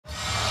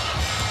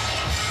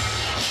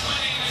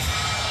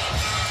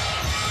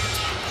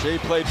Shea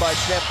played by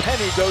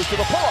Champagny goes to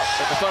the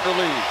pull-up, and the Thunder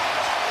lead.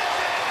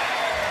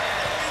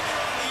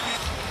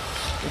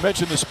 We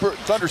mentioned the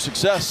Thunder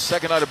success,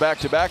 second night of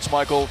back-to-backs,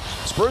 Michael.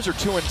 Spurs are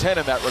 2-10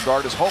 in that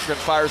regard as Holmgren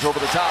fires over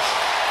the top.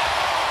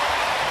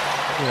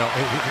 You know,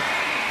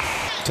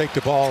 take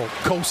the ball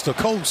coast to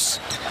coast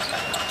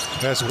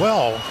as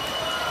well.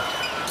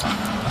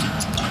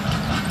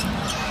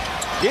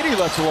 Giddey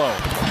left alone,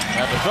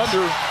 and the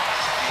Thunder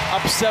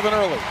up 7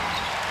 early.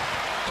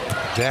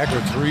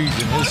 Dagger threes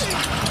in his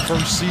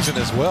first season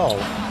as well.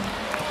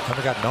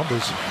 Thunder got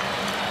numbers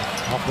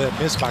off that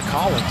miss by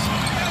Collins.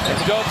 And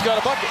Dub's got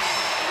a bucket.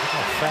 Look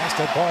how fast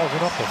that ball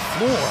went up the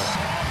floor.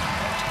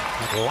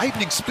 Like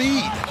lightning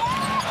speed.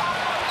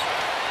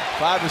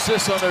 5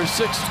 assists on their 6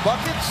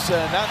 buckets,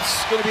 and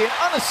that's going to be an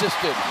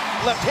unassisted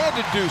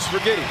left-handed deuce for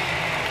Giddey.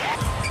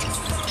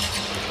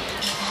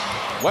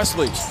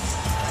 Wesley,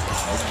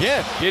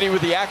 again, Giddey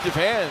with the active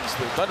hands.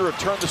 The Thunder have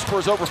turned the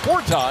Spurs over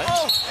 4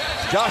 times.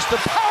 Josh, the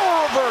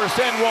power reverse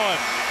and 1.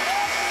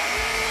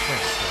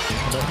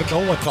 But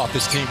no one thought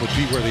this team would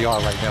be where they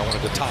are right now, one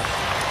of the top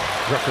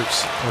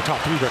records, or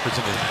top 3 records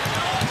in the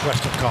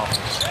Western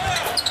Conference.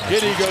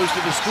 Giddey goes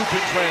to the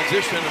scoop-in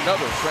transition,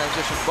 another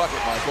transition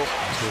bucket, Michael.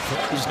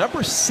 He's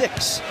number 6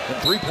 in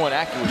three-point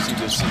accuracy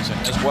this season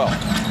as well.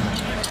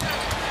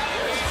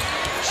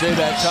 Shea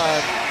that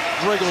time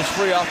wriggles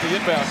free off the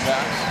inbound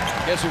pass.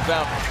 Guess who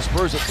found the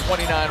Spurs at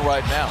 29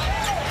 right now?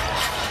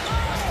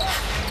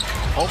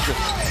 Holmgren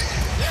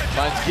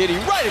finds Giddey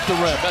right at the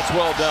rim. That's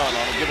well done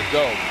on a give and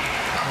go.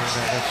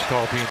 That's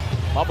called being.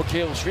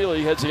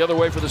 Mamoukelashvili heads the other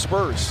way for the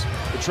Spurs.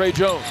 To Trey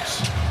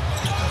Jones.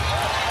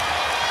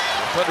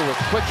 Thunder with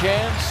quick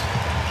hands.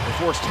 They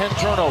force 10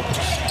 turnovers.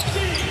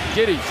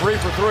 Giddey 3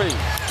 for 3.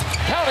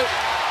 Count it.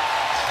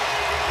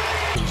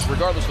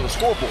 Regardless of the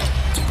scoreboard.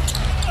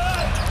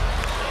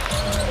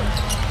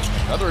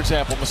 Another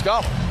example,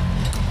 Muscala.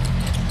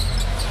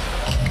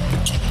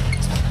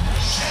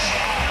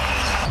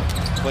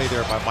 Play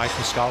there by Mike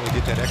Muscala to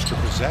get that extra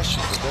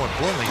possession. But more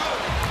importantly,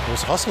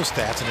 those hustle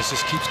stats, and this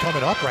just keeps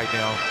coming up right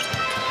now.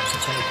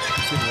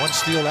 Getting one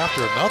steal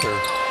after another.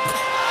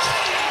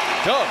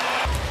 Dub.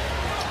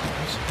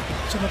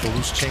 It's another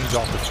loose change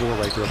off the floor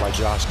right there by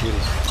Josh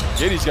Giddey.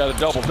 Giddey's got a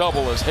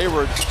double-double as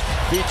Hayward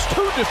beats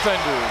 2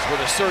 defenders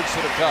with a surge to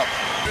the cup.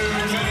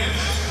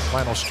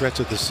 Final stretch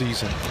of the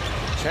season.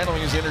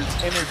 Channeling his inner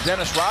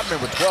Dennis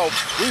Rodman with 12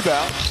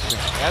 rebounds.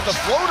 And the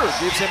floater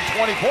gives him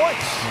 20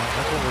 points. Yeah,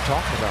 that's what we're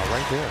talking about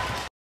right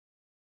there.